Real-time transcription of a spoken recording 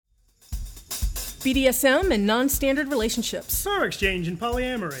BDSM and non-standard relationships. Power exchange and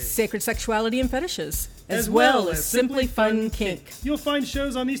polyamory. Sacred sexuality and fetishes. As well as Simply Fun Kink. You'll find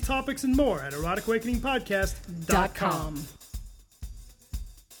shows on these topics and more at eroticawakeningpodcast.com.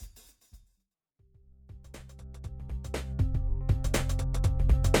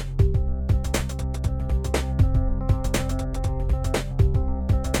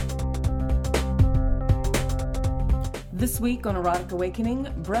 This week on Erotic Awakening,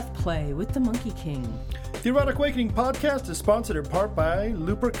 breath play with the Monkey King. The Erotic Awakening podcast is sponsored in part by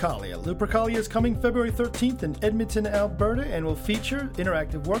Lupercalia. Lupercalia is coming February 13th in Edmonton, Alberta, and will feature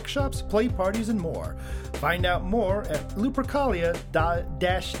interactive workshops, play parties, and more. Find out more at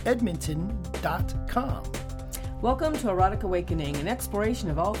lupercalia-edmonton.com. Welcome to Erotic Awakening, an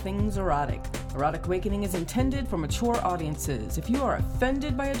exploration of all things erotic. Erotic Awakening is intended for mature audiences. If you are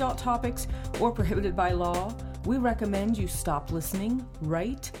offended by adult topics or prohibited by law, we recommend you stop listening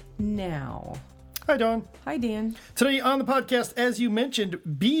right now. Hi, Dawn. Hi, Dan. Today on the podcast, as you mentioned,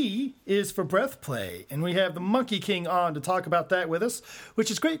 B is for breath play, and we have the Monkey King on to talk about that with us,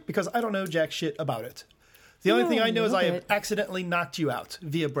 which is great because I don't know jack shit about it. The only thing I know is I have accidentally knocked you out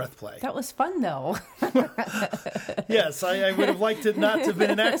via breath play. That was fun, though. Yes, I would have liked it not to have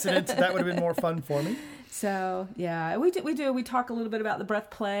been an accident. That would have been more fun for me. So, yeah, we talk a little bit about the breath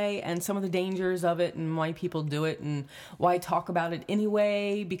play and some of the dangers of it and why people do it and why talk about it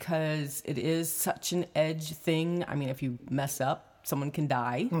anyway, because it is such an edge thing. I mean, if you mess up, someone can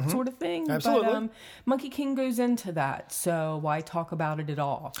die, sort of thing. Absolutely. But Monkey King goes into that, so why talk about it at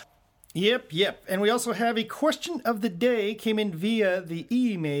all? Yep. And we also have a question of the day, came in via the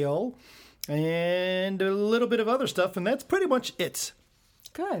email, and a little bit of other stuff, and that's pretty much it.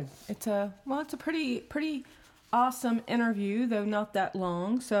 Good. It's a pretty awesome interview, though not that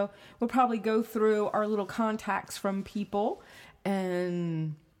long. So we'll probably go through our little contacts from people,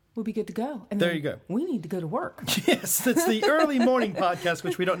 and we'll be good to go. And there you go. We need to go to work. Yes, it's the early morning podcast,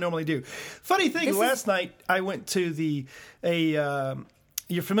 which we don't normally do. Funny thing, last night I went to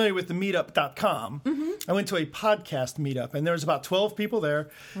you're familiar with the meetup.com. I went to a podcast meetup, and there was about 12 people there.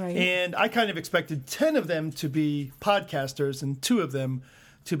 Right. And I kind of expected 10 of them to be podcasters and 2 of them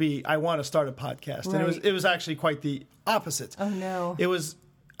to be, I want to start a podcast. Right. And it was actually quite the opposite. Oh, no.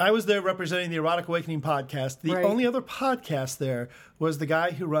 I was there representing the Erotic Awakening podcast. The only other podcast there was the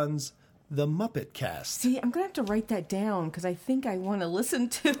guy who runs the Muppet Cast. See, I'm going to have to write that down because I think I want to listen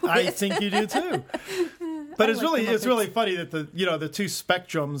to it. I think you do too. But it's really funny that the two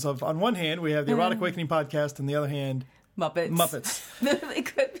spectrums of, on one hand we have the Erotic Awakening podcast, and the other hand Muppets. They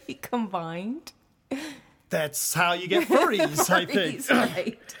could be combined. That's how you get furries, I think.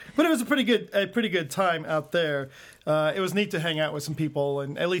 Right. But it was a pretty good time out there. It was neat to hang out with some people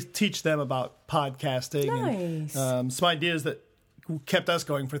and at least teach them about podcasting. Nice. And some ideas that kept us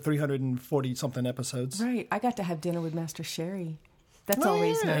going for 340 something episodes. Right. I got to have dinner with Master Sherry. That's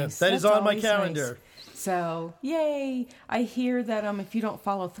always nice. That is on my calendar. Nice. So, yay. I hear that if you don't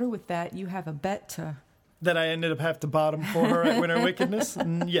follow through with that, you have a bet to... That I ended up having to bottom for her at Winter Wickedness?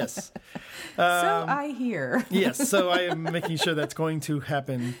 Yes. So I hear. Yes, so I am making sure that's going to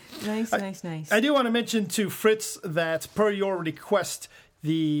happen. Nice. I do want to mention to Fritz that per your request,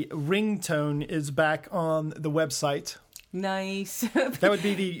 the ringtone is back on the website. Nice. That would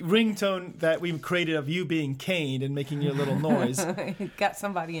be the ringtone that we created of you being caned and making your little noise. Got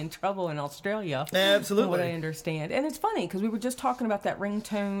somebody in trouble in Australia. Absolutely. From what I understand. And it's funny because we were just talking about that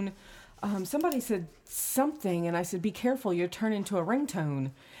ringtone. Somebody said something, and I said, be careful, you'll turn into a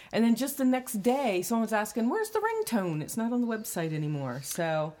ringtone. And then just the next day, someone was asking, where's the ringtone? It's not on the website anymore.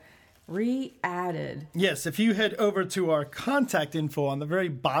 So, re-added. Yes, if you head over to our contact info on the very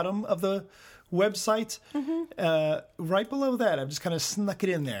bottom of the website, right below that, I've just kind of snuck it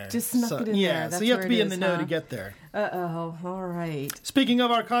in there. Just snuck it in there. Yeah, so you have to be in the know to get there. Uh-oh, all right. Speaking of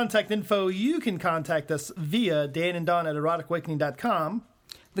our contact info, you can contact us via Dan and Dawn at eroticawakening.com.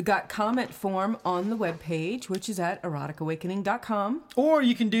 The Got Comment form on the webpage, which is at eroticawakening.com. Or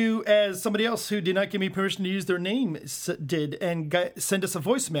you can do as somebody else who did not give me permission to use their name did and send us a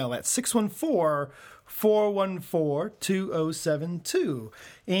voicemail at 614-414-2072.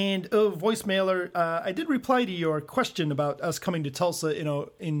 And voicemailer, I did reply to your question about us coming to Tulsa,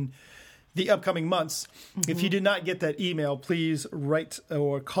 in the upcoming months. If you did not get that email, please write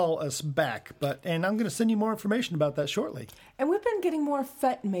or call us back. And I'm going to send you more information about that shortly. And we've been getting more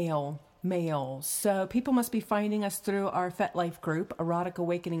FET mail. So people must be finding us through our FET Life group, Erotic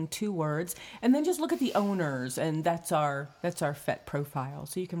Awakening 2 words, and then just look at the owners, and that's our FET profile.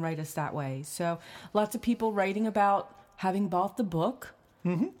 So you can write us that way. So lots of people writing about having bought the book.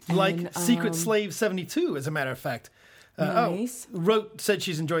 Like Secret Slave 72, as a matter of fact. Nice. Said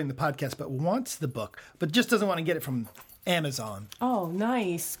she's enjoying the podcast, but wants the book, but just doesn't want to get it from Amazon. Oh,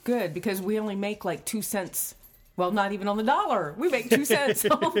 nice. Good. Because we only make like 2 cents. Well, not even on the dollar. We make 2 cents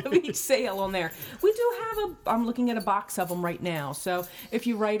off of each sale on there. We do have I'm looking at a box of them right now. So if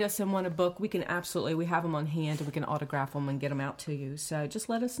you write us and want a book, we can we have them on hand and we can autograph them and get them out to you. So just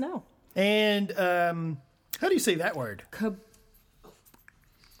let us know. And how do you say that word?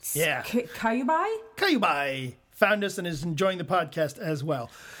 Kayubai? Kayubai found us and is enjoying the podcast as well.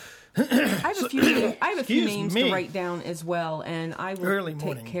 I have a few names to write down as well, and I will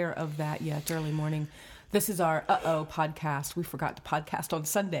take care of that. Yeah, it's early morning. This is our podcast. We forgot to podcast on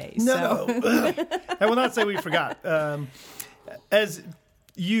Sundays. No. I will not say we forgot. As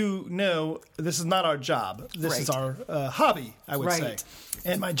you know, this is not our job. This is our hobby, I would say.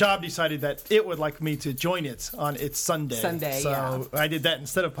 And my job decided that it would like me to join it on its Sunday. So I did that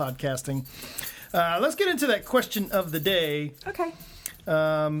instead of podcasting. Let's get into that question of the day. Okay.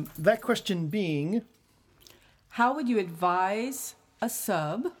 That question being, how would you advise a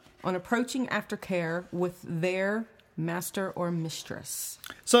sub on approaching aftercare with their master or mistress?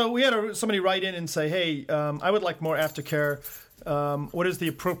 So we had somebody write in and say, hey, I would like more aftercare. What is the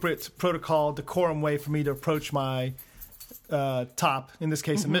appropriate protocol, decorum way for me to approach my top, in this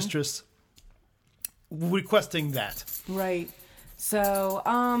case, a mistress, requesting that? Right. So,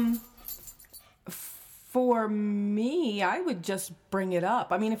 for me, I would just bring it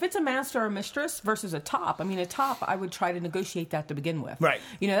up. I mean, if it's a master or mistress versus a top, a top, I would try to negotiate that to begin with. Right.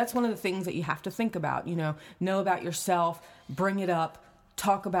 That's one of the things that you have to think about, know about yourself, bring it up,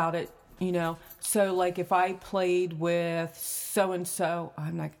 talk about it, So, like, if I played with so-and-so,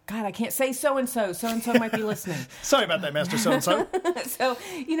 I'm like, God, I can't say so-and-so. So-and-so might be listening. Sorry about that, Master so-and-so. So,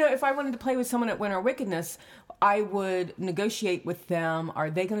 if I wanted to play with someone at Winter Wickedness, I would negotiate with them.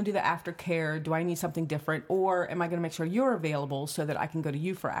 Are they going to do the aftercare? Do I need something different? Or am I going to make sure you're available so that I can go to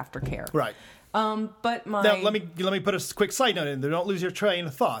you for aftercare? Right. But now let me put a quick side note in there. Don't lose your train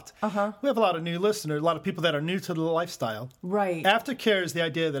of thought. We have a lot of new listeners, a lot of people that are new to the lifestyle. Right. Aftercare is the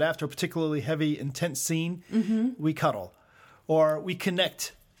idea that after a particularly heavy, intense scene, we cuddle, or we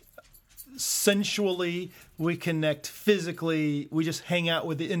connect sensually, we connect physically, we just hang out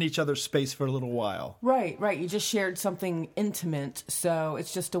within each other's space for a little while. Right. You just shared something intimate, so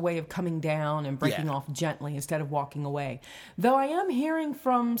it's just a way of coming down and breaking off gently instead of walking away. Though I am hearing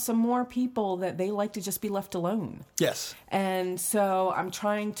from some more people that they like to just be left alone. Yes. And so I'm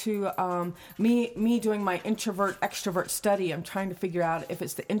trying to, me doing my introvert-extrovert study, I'm trying to figure out if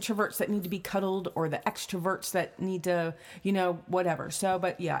it's the introverts that need to be cuddled or the extroverts that need to, whatever. So,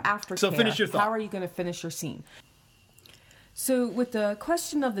 but yeah, aftercare. So finish your thought. How are you going to finish your scene? So with the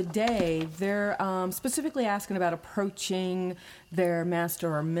question of the day, they're specifically asking about approaching their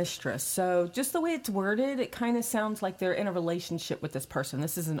master or mistress. So just the way it's worded, it kind of sounds like they're in a relationship with this person.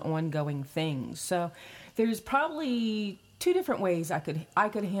 This is an ongoing thing. So there's probably 2 different ways I could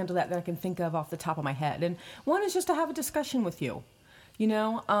handle that I can think of off the top of my head. And one is just to have a discussion with you.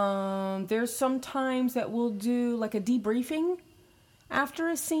 There's some times that we'll do like a debriefing. After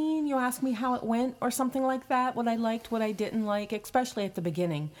a scene, you'll ask me how it went or something like that, what I liked, what I didn't like, especially at the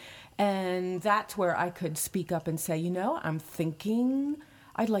beginning. And that's where I could speak up and say, I'm thinking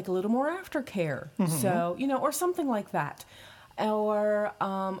I'd like a little more aftercare. So, or something like that. Or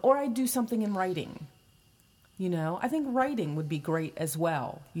I'd do something in writing. I think writing would be great as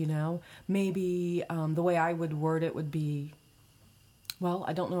well. Maybe the way I would word it would be, well,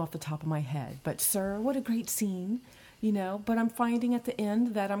 I don't know off the top of my head, but sir, what a great scene. But I'm finding at the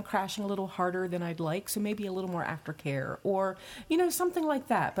end that I'm crashing a little harder than I'd like, so maybe a little more aftercare or, something like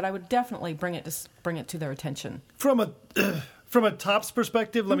that. But I would definitely bring it to their attention. From a top's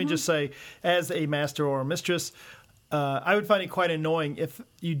perspective, let me just say, as a master or a mistress, I would find it quite annoying if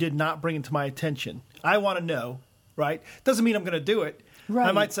you did not bring it to my attention. I want to know, right? Doesn't mean I'm going to do it. Right.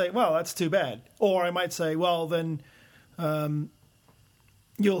 I might say, well, that's too bad. Or I might say, well, then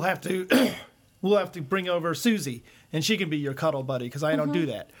you'll have to... We'll have to bring over Susie, and she can be your cuddle buddy, because I don't do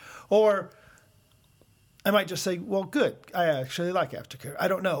that. Or I might just say, well, good. I actually like aftercare. I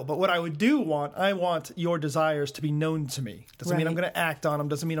don't know. But what I would I want your desires to be known to me. Doesn't mean I'm going to act on them.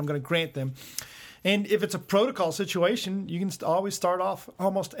 Doesn't mean I'm going to grant them. And if it's a protocol situation, you can always start off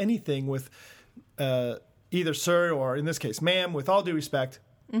almost anything with either sir or, in this case, ma'am, with all due respect,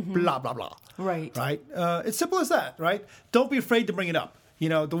 blah, blah, blah. Right. Right? It's simple as that, right? Don't be afraid to bring it up.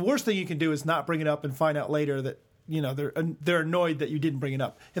 The worst thing you can do is not bring it up and find out later that, they're annoyed that you didn't bring it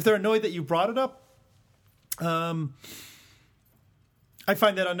up. If they're annoyed that you brought it up, I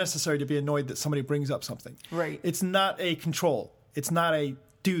find that unnecessary to be annoyed that somebody brings up something. Right. It's not a control. It's not a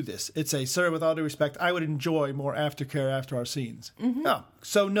do this. It's a, sir, with all due respect, I would enjoy more aftercare after our scenes. Oh,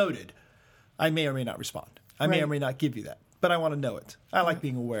 so noted. I may or may not respond. I may or may not give you that. But I want to know it. I like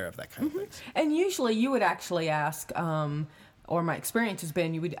being aware of that kind of things. And usually you would actually ask, or my experience has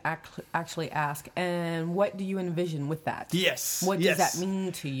been, you would actually ask, and what do you envision with that? Yes. What does that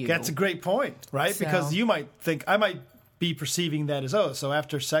mean to you? That's a great point, right? So, because you might think, I might be perceiving that as, oh, so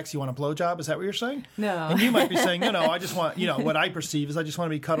after sex you want a blowjob? Is that what you're saying? No. And you might be saying, no, I just want, what I perceive is I just want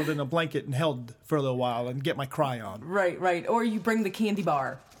to be cuddled in a blanket and held for a little while and get my cry on. Right. Or you bring the candy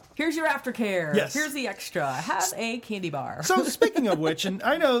bar. Here's your aftercare. Yes. Here's the extra. Have a candy bar. So speaking of which, and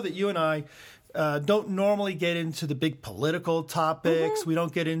I know that you and I don't normally get into the big political topics. We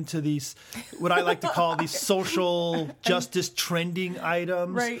don't get into these, what I like to call these social justice trending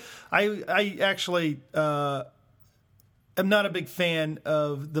items. Right. I actually am not a big fan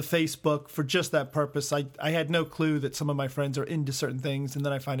of the Facebook for just that purpose. I had no clue that some of my friends are into certain things, and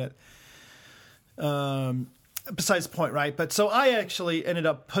then I find it besides the point, right? But so I actually ended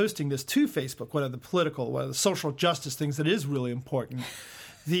up posting this to Facebook, one of the social justice things that is really important.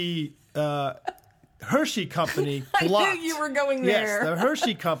 The Hershey Company blocked. I knew you were going there. Yes, the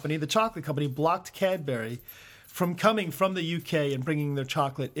Hershey Company, the chocolate company, blocked Cadbury from coming from the UK and bringing their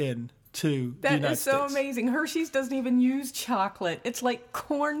chocolate in to the United States. That is so amazing. Hershey's doesn't even use chocolate. It's like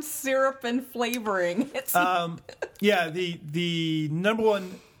corn syrup and flavoring. It's yeah, the number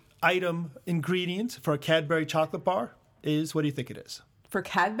one item ingredient for a Cadbury chocolate bar is, what do you think it is? For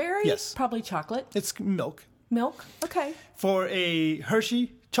Cadbury? Yes. Probably chocolate. It's milk. Milk? Okay. For a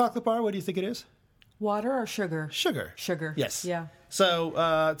Hershey chocolate bar, what do you think it is? Water or sugar? Sugar. Sugar. Yes. Yeah. So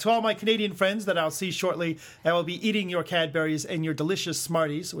to all my Canadian friends that I'll see shortly, I will be eating your Cadburys and your delicious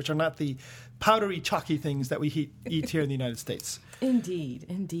Smarties, which are not the powdery, chalky things that we eat here in the United States.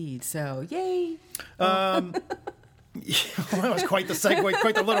 Indeed. So, yay. That was quite the segue,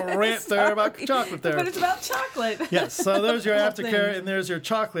 quite the little rant there about chocolate there. But it's about chocolate. Yes, so there's your aftercare things. and there's your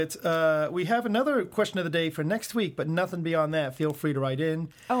chocolate. We have another question of the day for next week, but nothing beyond that. Feel free to write in.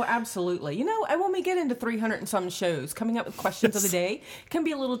 Oh, absolutely. And when we get into 300 and some shows, coming up with questions of the day can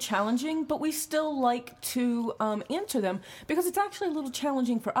be a little challenging, but we still like to answer them because it's actually a little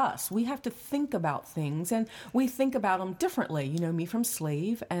challenging for us. We have to think about things, and we think about them differently. Me from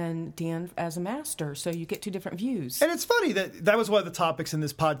slave and Dan as a master, so you get two different views. And it's funny that was one of the topics in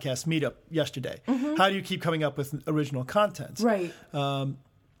this podcast meetup yesterday. How do you keep coming up with original content? Right.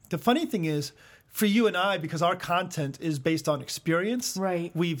 The funny thing is, for you and I, because our content is based on experience,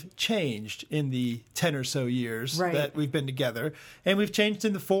 right, we've changed in the 10 or so years right, that we've been together, and we've changed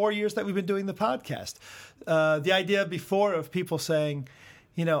in the 4 years that we've been doing the podcast. The idea before of people saying,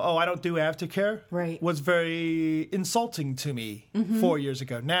 oh, I don't do aftercare, right, was very insulting to me 4 years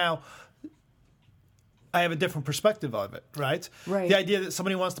ago. Now, I have a different perspective of it, right? Right. The idea that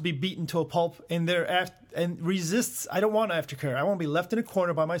somebody wants to be beaten to a pulp and and resists. I don't want aftercare. I want to be left in a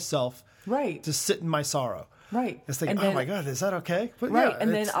corner by myself, right, to sit in my sorrow, right. It's like, oh my God, is that okay? But right, yeah,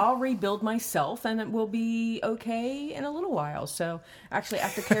 and then I'll rebuild myself, and it will be okay in a little while. So actually,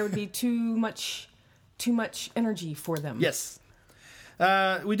 aftercare would be too much energy for them. Yes.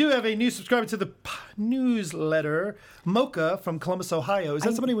 We do have a new subscriber to the newsletter, Mocha from Columbus, Ohio. Is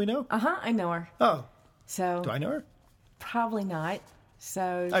that somebody we know? I know her. Oh. So do I know her? Probably not.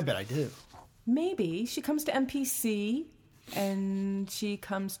 So I bet I do. Maybe. She comes to MPC, and she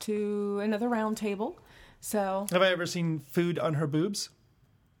comes to another round table. So have I ever seen food on her boobs?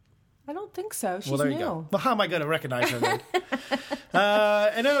 I don't think so. She's well, there new. You go. Well, how am I going to recognize her then?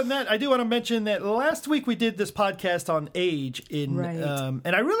 And other than that, I do want to mention that last week we did this podcast on age, right,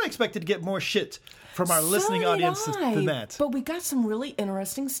 and I really expected to get more shit from our listening audience than that. But we got some really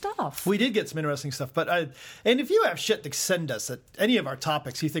interesting stuff. We did get some interesting stuff. But and if you have shit to send us at any of our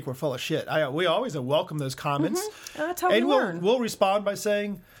topics, you think we're full of shit, we always welcome those comments. That's how we learn. We'll respond by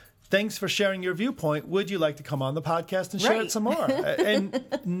saying, thanks for sharing your viewpoint. Would you like to come on the podcast and share it some more? And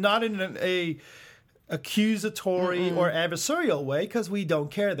not in a accusatory or adversarial way, because we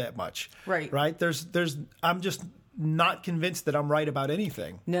don't care that much. Right. I'm just not convinced that I'm right about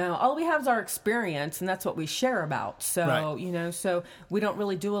anything. No, all we have is our experience, and that's what we share about. So, right, so we don't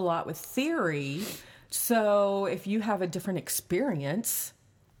really do a lot with theory. So if you have a different experience,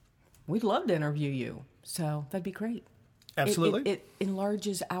 we'd love to interview you. So that'd be great. Absolutely. It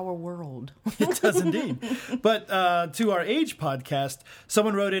enlarges our world. It does indeed. But to our age podcast,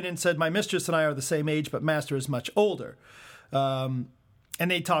 someone wrote in and said, my mistress and I are the same age, but master is much older. and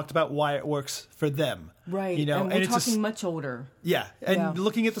they talked about why it works for them. Right. You know, and we're it's talking much older. Yeah. And Yeah.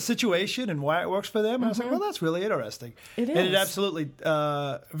 looking at the situation and why it works for them. And I was like, well, that's really interesting. It And it is. absolutely,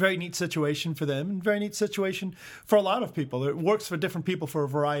 very neat situation for them and very neat situation for a lot of people. It works for different people for a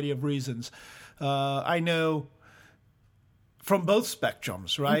variety of reasons. I know from both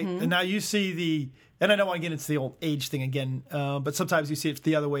spectrums, right? And now you see and I don't want to get into the old age thing again, but sometimes you see it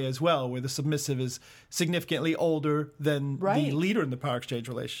the other way as well, where the submissive is significantly older than the Right. leader in the power exchange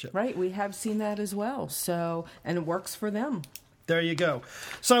relationship. Right. We have seen that as well. So, and it works for them. There you go.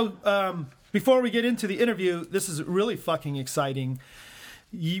 So before we get into the interview, this is really fucking exciting.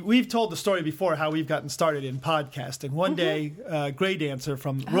 We've told the story before how we've gotten started in podcasting. One day, Gray Dancer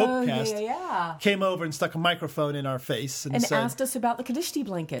from Ropecast yeah. came over and stuck a microphone in our face and And said, asked us about the Kadishti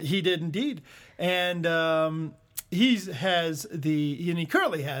blanket. he did indeed. And he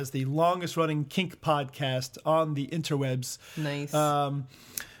currently has the longest running kink podcast on the interwebs. Nice.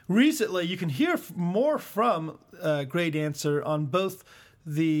 Recently, you can hear more from Gray Dancer on both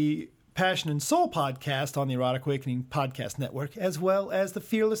the Passion and Soul podcast on the Erotic Awakening Podcast Network, as well as the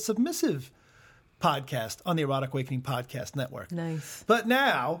Fearless Submissive podcast on the Erotic Awakening Podcast Network. Nice. But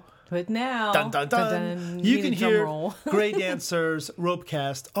now, But now, dun, dun, dun, dun-dun, you need can a drum hear roll. Gray Dancer's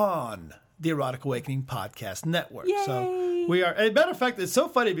Ropecast on the Erotic Awakening Podcast Network. Yay! So we are. As a matter of fact, it's so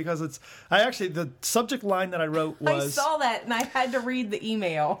funny because the subject line that I wrote I was, saw that and I had to read the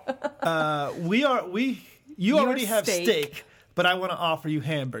email. you already have steak. steak, but I want to offer you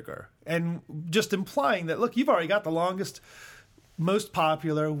hamburger. And just implying that, look, you've already got the longest, most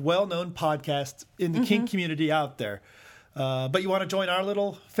popular, well-known podcast in the kink community out there. But you want to join our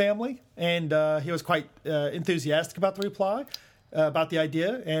little family? And he was quite enthusiastic about the reply, about the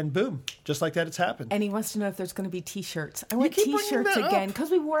idea, and boom, just like that, it's happened. And he wants to know if there's going to be T-shirts. I want keep bringing T-shirts that again up. because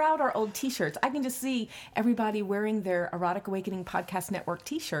we wore out our old T-shirts. I can just see everybody wearing their Erotic Awakening Podcast Network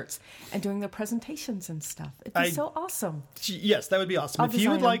T-shirts and doing their presentations and stuff. It'd be so awesome. Yes, that would be awesome. I'll If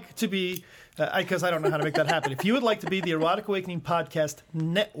you would design 'em. like to be, because I don't know how to make that happen, if you would like to be the Erotic Awakening Podcast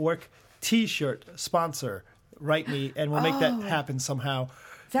Network T-shirt sponsor, write me, and we'll make that happen somehow.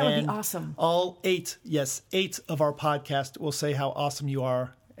 That would be And awesome. All eight of our podcast will say how awesome you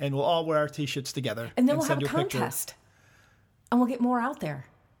are, and we'll all wear our T-shirts together. And then we'll have send a you picture. contest. And we'll get more out there.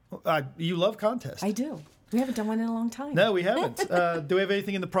 You love contests. I do. We haven't done one in a long time. No, we haven't. Do we have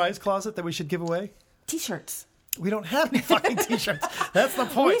anything in the prize closet that we should give away? T-shirts. We don't have any fucking T-shirts. That's the We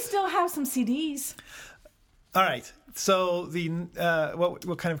point. still have some CDs. All right. So the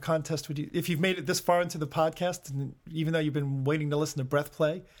what kind of contest would you, if you've made it this far into the podcast, and even though you've been waiting to listen to Breath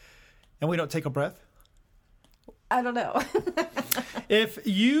Play, and we don't take a breath? I don't know. If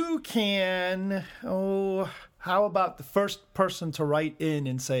you can, how about the first person to write in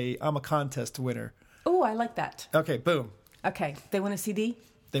and say, I'm a contest winner? Oh, I like that. Okay, boom. Okay. They want a CD?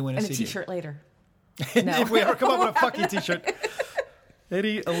 They win a And CD. a T-shirt later. If we ever come up with a fucking T-shirt.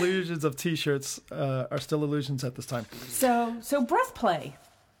 Any illusions of T-shirts are still illusions at this time. So breath play.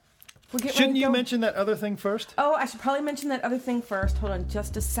 We're getting ready Shouldn't to you go. mention that other thing first? Oh, I should probably mention that other thing first. Hold on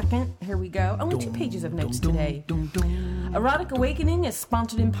just a second. Here we go. Only 2 pages of notes today. Erotic Awakening is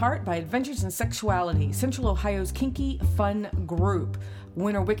sponsored in part by Adventures in Sexuality, Central Ohio's kinky fun group.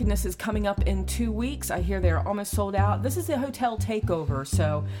 Winter Wickedness is coming up in 2 weeks. I hear they're almost sold out. This is a hotel takeover,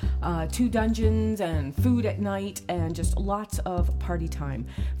 so 2 dungeons and food at night and just lots of party time.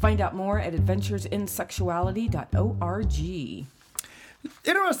 Find out more at adventuresinsexuality.org.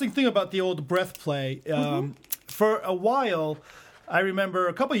 Interesting thing about the old Breath Play. For a while, I remember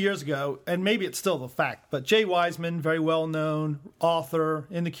a couple of years ago, and maybe it's still the fact, but Jay Wiseman, very well-known author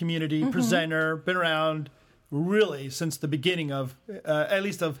in the community, presenter, been around really since the beginning of, at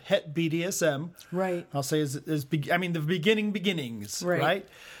least of Het BDSM. Right. I'll say the beginnings, Right.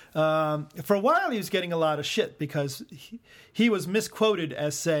 For a while, he was getting a lot of shit because he was misquoted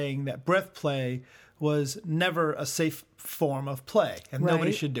as saying that breath play was never a safe form of play and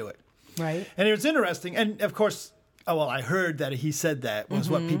nobody Right. should do it. Right. And it was interesting. And of course, I heard that he said that was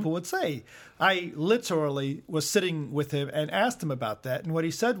what people would say. I literally was sitting with him and asked him about that. And what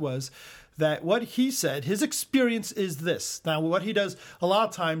he said was that what he said, his experience is this. Now, what he does, a lot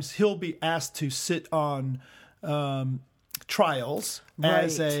of times he'll be asked to sit on trials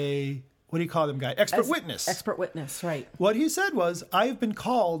as Right. a, what do you call them, guy? Expert witness. Expert witness, right. What he said was, I've been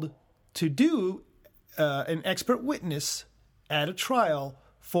called to do an expert witness at a trial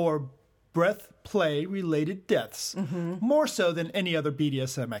for breath play related deaths, more so than any other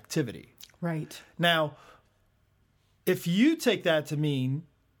BDSM activity. Right. Now, if you take that to mean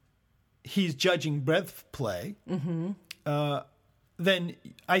he's judging breath play, then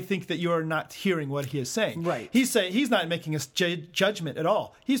I think that you're not hearing what he is saying. Right. He's not making a judgment at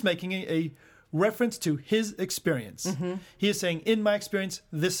all. He's making a reference to his experience. Mm-hmm. He is saying, in my experience,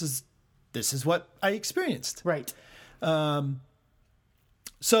 this is what I experienced. Right.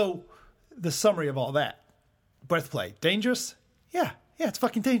 So the summary of all that, breath play, dangerous? Yeah, it's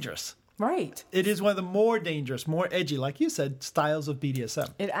fucking dangerous. Right. It is one of the more dangerous, more edgy, like you said, styles of BDSM.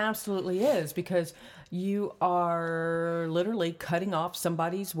 It absolutely is, because you are literally cutting off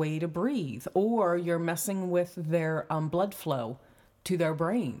somebody's way to breathe, or you're messing with their blood flow to their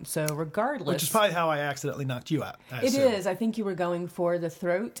brain. So regardless... Which is probably how I accidentally knocked you out. It is. I think you were going for the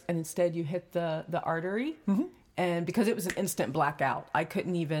throat, and instead you hit the artery. Mm-hmm. And because it was an instant blackout, I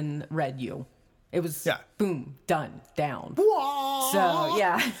couldn't even read you. It was boom, done, down. Whoa! So,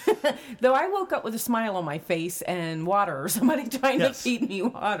 yeah. Though I woke up with a smile on my face and water, somebody trying to feed me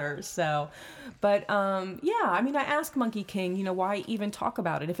water. So, but I mean, I asked Monkey King, why even talk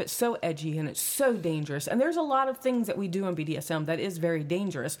about it if it's so edgy and it's so dangerous? And there's a lot of things that we do in BDSM that is very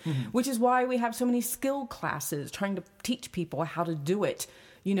dangerous, which is why we have so many skill classes trying to teach people how to do it,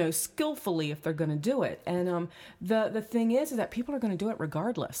 skillfully if they're going to do it. And the thing is that people are going to do it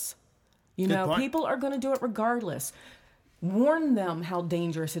regardless. People are going to do it regardless. Warn them how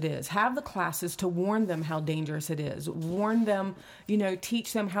dangerous it is. Have the classes to warn them how dangerous it is. Warn them,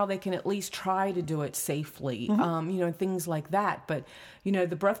 teach them how they can at least try to do it safely, things like that. But,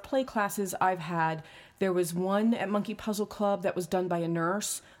 the breath play classes I've had, there was one at Monkey Puzzle Club that was done by a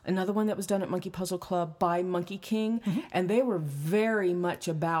nurse, another one that was done at Monkey Puzzle Club by Monkey King, and they were very much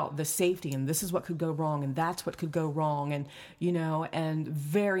about the safety, and this is what could go wrong, and that's what could go wrong, and, and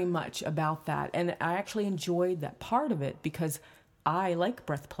very much about that. And I actually enjoyed that part of it because I like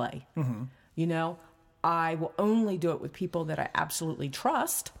breath play. I will only do it with people that I absolutely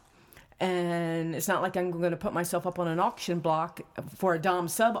trust. And it's not like I'm going to put myself up on an auction block for a Dom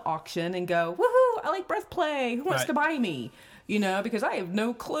sub auction and go, woohoo, I like breath play. Who wants to buy me? Because I have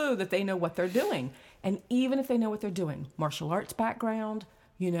no clue that they know what they're doing. And even if they know what they're doing, martial arts background,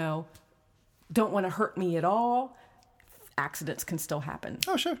 don't want to hurt me at all, accidents can still happen.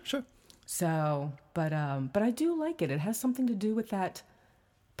 Oh, sure. So, but I do like it. It has something to do with that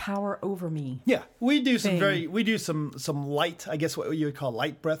power over me. Yeah, we do some light, I guess what you would call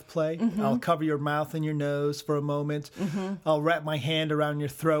light breath play. I'll cover your mouth and your nose for a moment. I'll wrap my hand around your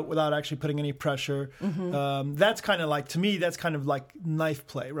throat without actually putting any pressure. That's kind of like, to me, that's kind of like knife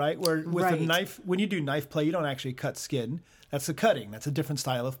play, right? Where with a knife, when you do knife play, you don't actually cut skin. That's the cutting. That's a different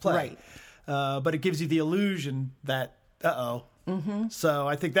style of play. Right. But it gives you the illusion that, So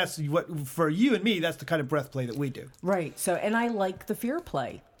I think that's what, for you and me, that's the kind of breath play that we do. Right. So, and I like the fear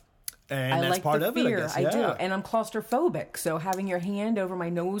play. And I that's like part the of fear. it, I guess. I do. And I'm claustrophobic. So having your hand over my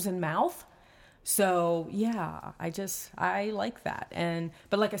nose and mouth. So yeah, I like that.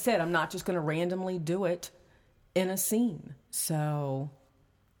 But like I said, I'm not just going to randomly do it in a scene. So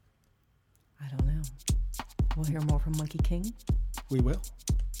I don't know. We'll hear more from Monkey King. We will.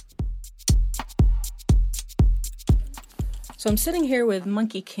 So I'm sitting here with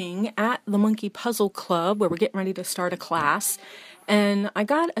Monkey King at the Monkey Puzzle Club, where we're getting ready to start a class. And I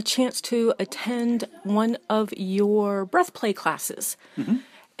got a chance to attend one of your breath play classes.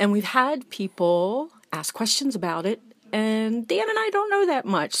 And we've had people ask questions about it. And Dan and I don't know that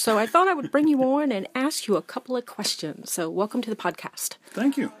much. So I thought I would bring you on and ask you a couple of questions. So welcome to the podcast.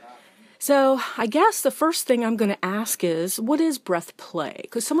 Thank you. So I guess the first thing I'm going to ask is, what is breath play?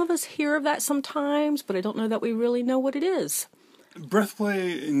 Because some of us hear of that sometimes, but I don't know that we really know what it is. Breath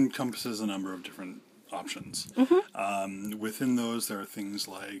play encompasses a number of different options. Within those, there are things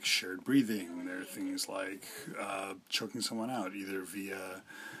like shared breathing. There are things like choking someone out, either via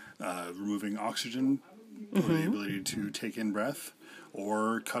removing oxygen or the ability to take in breath,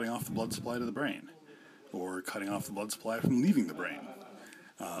 or cutting off the blood supply to the brain, or cutting off the blood supply from leaving the brain.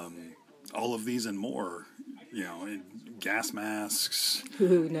 All of these and more, gas masks.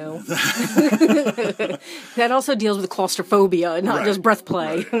 Ooh, no. That also deals with claustrophobia, not just breath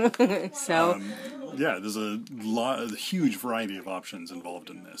play. So, there's a huge variety of options involved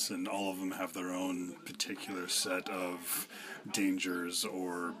in this, and all of them have their own particular set of dangers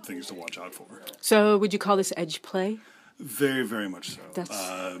or things to watch out for. So, would you call this edge play? Very, very much so.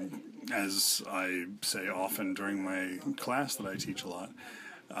 As I say often during my class that I teach a lot,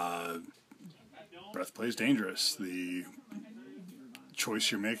 breath play is dangerous. The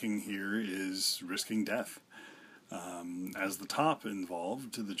choice you're making here is risking death. As the top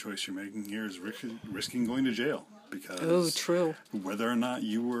involved, the choice you're making here is risking going to jail. Because whether or not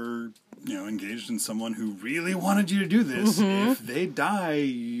you were, engaged in someone who really wanted you to do this, if they die,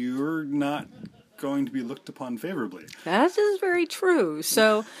 you're not going to be looked upon favorably. That is very true.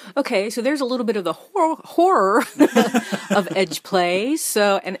 So, okay, so there's a little bit of the horror of edge play.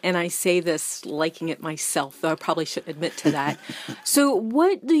 So, and I say this liking it myself, though I probably shouldn't admit to that. So,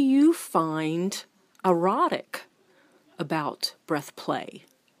 what do you find erotic about breath play?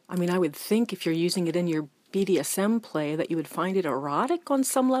 I mean, I would think if you're using it in your BDSM play that you would find it erotic on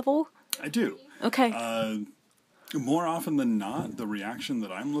some level. I do. Okay. More often than not, the reaction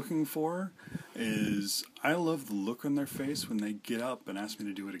that I'm looking for is I love the look on their face when they get up and ask me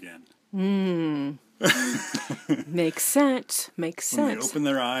to do it again. Makes sense. Makes When they sense. open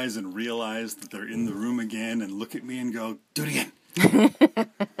their eyes and realize that they're in the room again and look at me and go, do it again.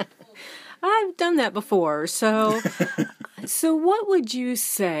 I've done that before. So, so what would you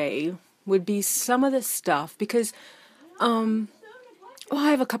say would be some of the stuff? Because, well, I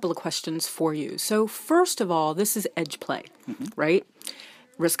have a couple of questions for you. So, first of all, this is edge play, right?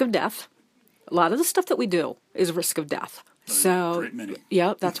 Risk of death. A lot of the stuff that we do is risk of death. So, Great many.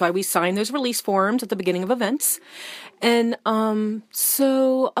 yeah, that's why we sign those release forms at the beginning of events. And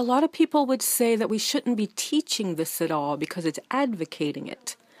so a lot of people would say that we shouldn't be teaching this at all because it's advocating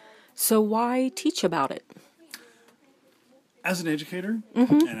it. So why teach about it? As an educator,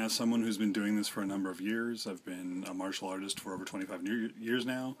 and as someone who's been doing this for a number of years, I've been a martial artist for over 25 years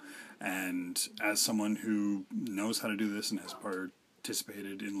now, and as someone who knows how to do this and has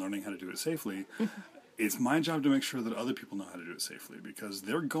participated in learning how to do it safely, it's my job to make sure that other people know how to do it safely, because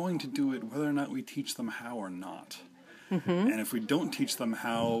they're going to do it whether or not we teach them how or not. And if we don't teach them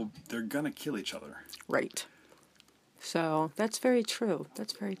how, they're going to kill each other. Right. So that's very true.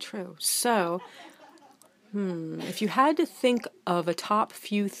 That's very true. So, if you had to think of a top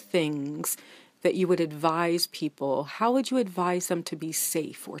few things that you would advise people, how would you advise them to be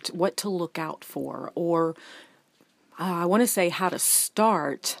safe, or what to look out for? Or I want to say how to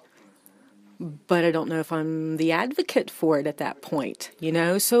start, but I don't know if I'm the advocate for it at that point, you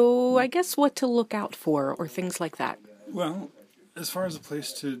know? So I guess what to look out for or things like that. Well, as far as a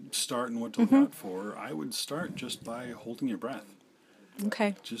place to start and what to look out for, I would start just by holding your breath.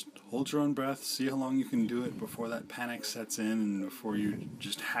 Okay. Just hold your own breath, see how long you can do it before that panic sets in and before you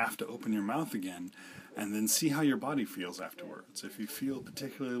just have to open your mouth again, and then see how your body feels afterwards. If you feel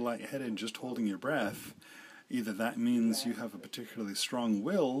particularly lightheaded just holding your breath, either that means you have a particularly strong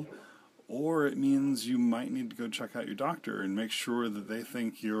will, or it means you might need to go check out your doctor and make sure that they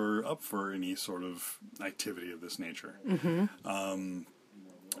think you're up for any sort of activity of this nature.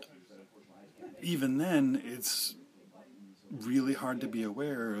 Even then, it's really hard to be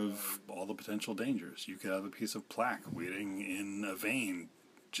aware of all the potential dangers. You could have a piece of plaque waiting in a vein,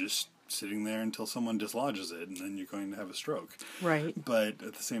 just sitting there until someone dislodges it, and then you're going to have a stroke. Right. But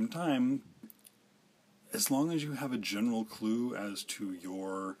at the same time, as long as you have a general clue as to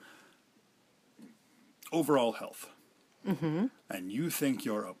your overall health, and you think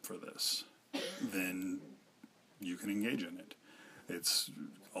you're up for this, then you can engage in it. It's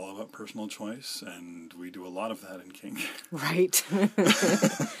all about personal choice, and we do a lot of that in kink. Right.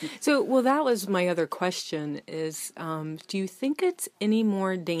 So, well, that was my other question is, do you think it's any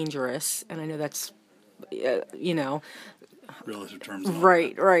more dangerous? And I know that's, Relative terms. And all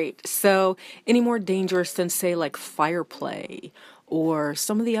right, right. So, any more dangerous than, say, like fire play or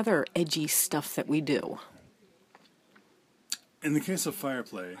some of the other edgy stuff that we do? In the case of fire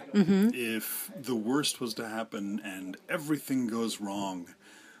play, if the worst was to happen and everything goes wrong,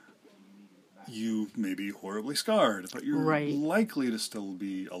 you may be horribly scarred, but you're Right. likely to still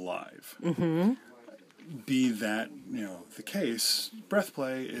be alive. Be that, the case, breath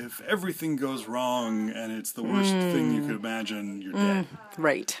play, if everything goes wrong and it's the worst thing you could imagine, you're dead.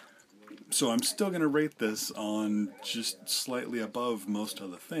 Right. So I'm still going to rate this on just slightly above most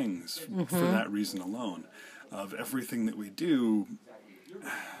other things for that reason alone. Of everything that we do,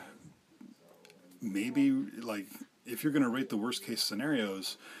 maybe, like, if you're going to rate the worst case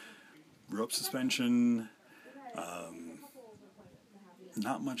scenarios, rope suspension,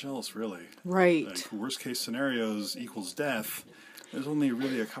 not much else, really. Right. Like, worst case scenarios equals death. There's only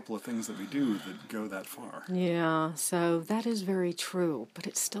really a couple of things that we do that go that far. Yeah, so that is very true, but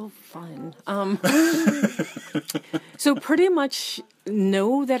it's still fun. So pretty much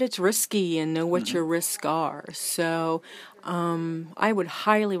know that it's risky and know what your risks are. So I would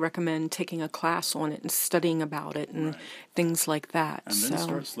highly recommend taking a class on it and studying about it and things like that. And then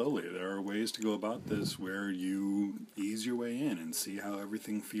start slowly. There are ways to go about this where you ease your way in and see how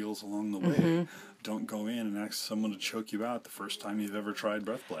everything feels along the way. Don't go in and ask someone to choke you out the first time you've ever tried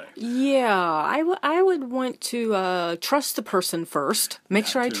breath play. Yeah, I would want to trust the person first. Make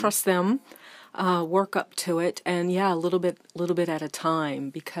sure I too. trust them. work up to it, and yeah, a little bit at a time,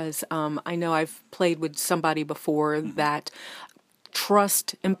 because I know I've played with somebody before that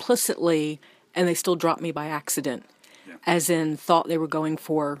trust implicitly, and they still dropped me by accident, as in thought they were going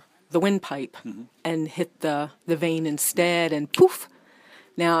for the windpipe and hit the vein instead, and poof.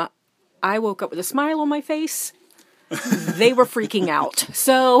 Now, I woke up with a smile on my face. They were freaking out.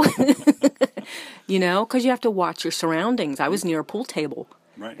 So, because you have to watch your surroundings. I was near a pool table.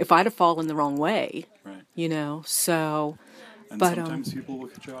 Right. If I'd have fallen the wrong way, Right. so... And but, sometimes people will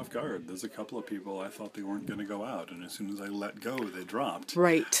catch you off guard. There's a couple of people I thought they weren't going to go out, and as soon as I let go, they dropped.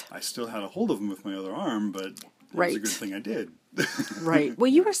 Right. I still had a hold of them with my other arm, but it was Right. a good thing I did. Right. Well,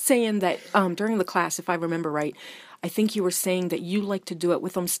 you were saying that during the class, if I remember right, I think you were saying that you like to do it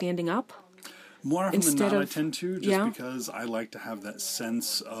with them standing up. More often than Instead not, I of- tend to, just yeah. because I like to have that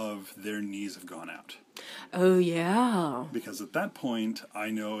sense of their knees have gone out. Oh, yeah. Because at that point, I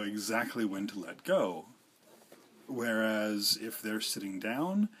know exactly when to let go. Whereas if they're sitting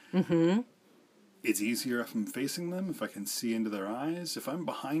down, it's easier if I'm facing them, if I can see into their eyes. If I'm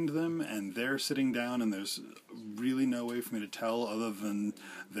behind them and they're sitting down and there's really no way for me to tell other than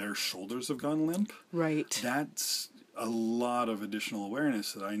their shoulders have gone limp, Right. that's a lot of additional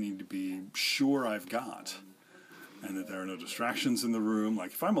awareness that I need to be sure I've got. And that there are no distractions in the room.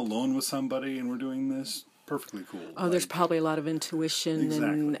 Like if I'm alone with somebody and we're doing this, perfectly cool. Oh, there's probably a lot of intuition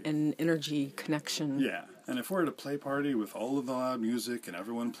Exactly. and energy connection. Yeah, and if we're at a play party with all of the loud music and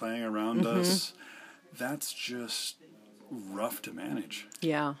everyone playing around us, that's just rough to manage.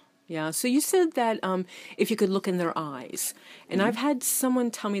 Yeah. Yeah. So you said that if you could look in their eyes. And I've had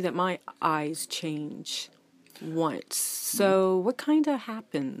someone tell me that my eyes change once. So what kind of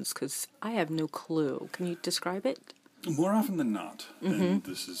happens? Because I have no clue. Can you describe it? More often than not, and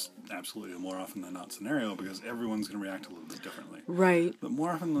this is absolutely a more often than not scenario because everyone's going to react a little bit differently. Right. But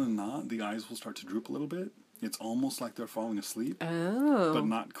more often than not, the eyes will start to droop a little bit. It's almost like they're falling asleep, Oh. but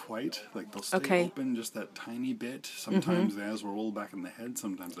not quite. Like they'll stay Okay. open just that tiny bit. Sometimes the eyes will roll back in the head,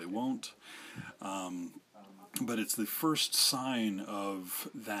 sometimes they won't. But it's the first sign of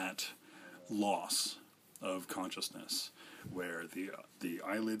that loss of consciousness, where the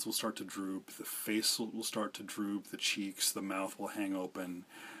eyelids will start to droop, the face will start to droop, the cheeks, the mouth will hang open.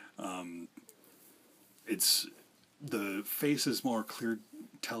 It's the face is more clear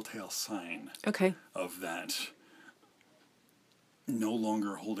telltale sign Okay. of that no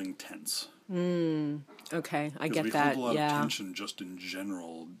longer holding tense. Okay. I Because get we that. hold a lot of Yeah. tension just in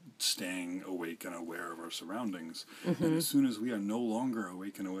general, staying awake and aware of our surroundings. And as soon as we are no longer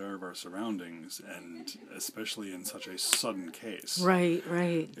awake and aware of our surroundings, and especially in such a sudden case, Right.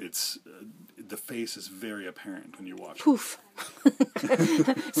 Right. it's the face is very apparent when you watch it. Poof.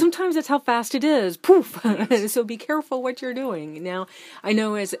 Sometimes that's how fast it is. Poof. So be careful what you're doing. Now, I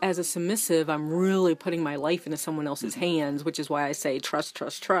know as a submissive, I'm really putting my life into someone else's hands, which is why I say trust,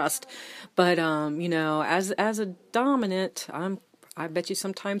 trust, trust. But as a dominant, I bet you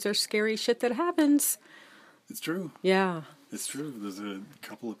sometimes there's scary shit that happens. It's true. Yeah. It's true. There's a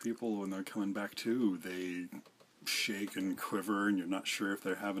couple of people when they're coming back too, they shake and quiver, and you're not sure if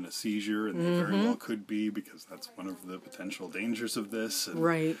they're having a seizure, and they very well could be, because that's one of the potential dangers of this. And,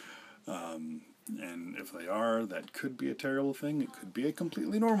 Right. and if they are, that could be a terrible thing. It could be a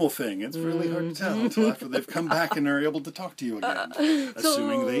completely normal thing. It's really hard to tell until after they've come back and are able to talk to you again,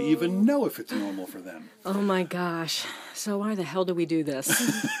 assuming they even know if it's normal for them. Oh my gosh. So why the hell do we do this?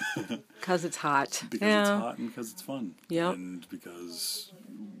 Because it's hot. Because it's hot and because it's fun. Yep. And because,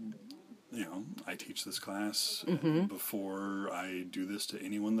 I teach this class before I do this to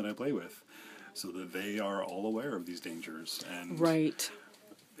anyone that I play with, so that they are all aware of these dangers. And Right.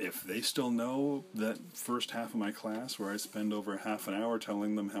 if they still know that first half of my class where I spend over half an hour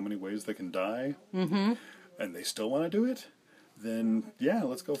telling them how many ways they can die, and they still want to do it, then yeah,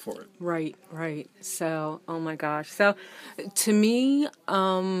 let's go for it. Right, right. So, oh my gosh. So, to me,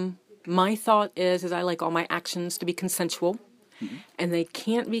 my thought is I like all my actions to be consensual, and they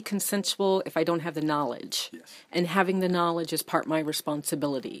can't be consensual if I don't have the knowledge. Yes. And having the knowledge is part of my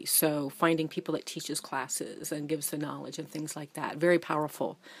responsibility. So, finding people that teaches classes and gives the knowledge and things like that, very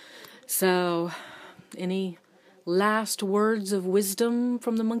powerful. So, any last words of wisdom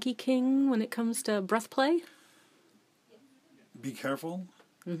from the Monkey King when it comes to breath play? Be careful.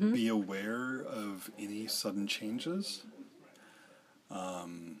 Be aware of any sudden changes.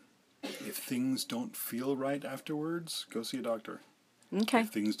 If things don't feel right afterwards, go see a doctor. Okay. If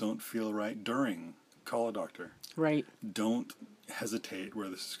things don't feel right during, call a doctor. Right. Don't hesitate where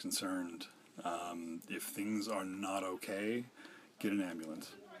this is concerned. If things are not okay, get an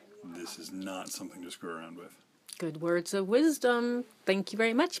ambulance. This is not something to screw around with. Good words of wisdom. Thank you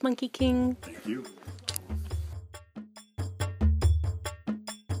very much, Monkey King. Thank you.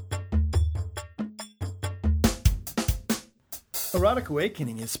 Erotic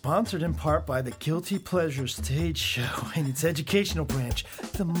Awakening is sponsored in part by the Guilty Pleasure Stage Show and its educational branch,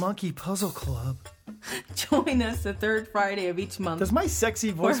 the Monkey Puzzle Club. Join us the third Friday of each month. Does my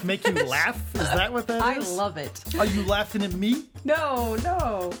sexy voice make you laugh? Is that what that I is? love it. Are you laughing at me? No.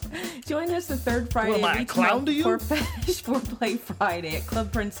 Join us the third Friday What am I, of a each clown month to you? for Fetish Foreplay Friday at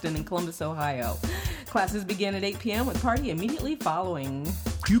Club Princeton in Columbus, Ohio. Classes begin at 8 p.m. with party immediately following.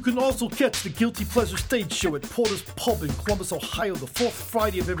 You can also catch the Guilty Pleasure Stage Show at Porter's Pub in Columbus, Ohio, the fourth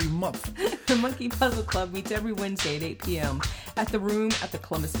Friday of every month. The Monkey Puzzle Club meets every Wednesday at 8 p.m. at the room at the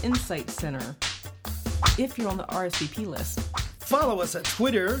Columbus Insight Center. If you're on the RSVP list. Follow us at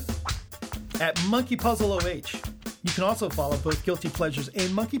Twitter at MonkeyPuzzleOH. You can also follow both Guilty Pleasures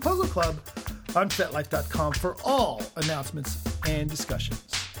and Monkey Puzzle Club on FetLife.com for all announcements and discussions.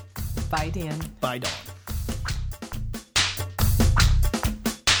 Bye, Dan. Bye, Dawn.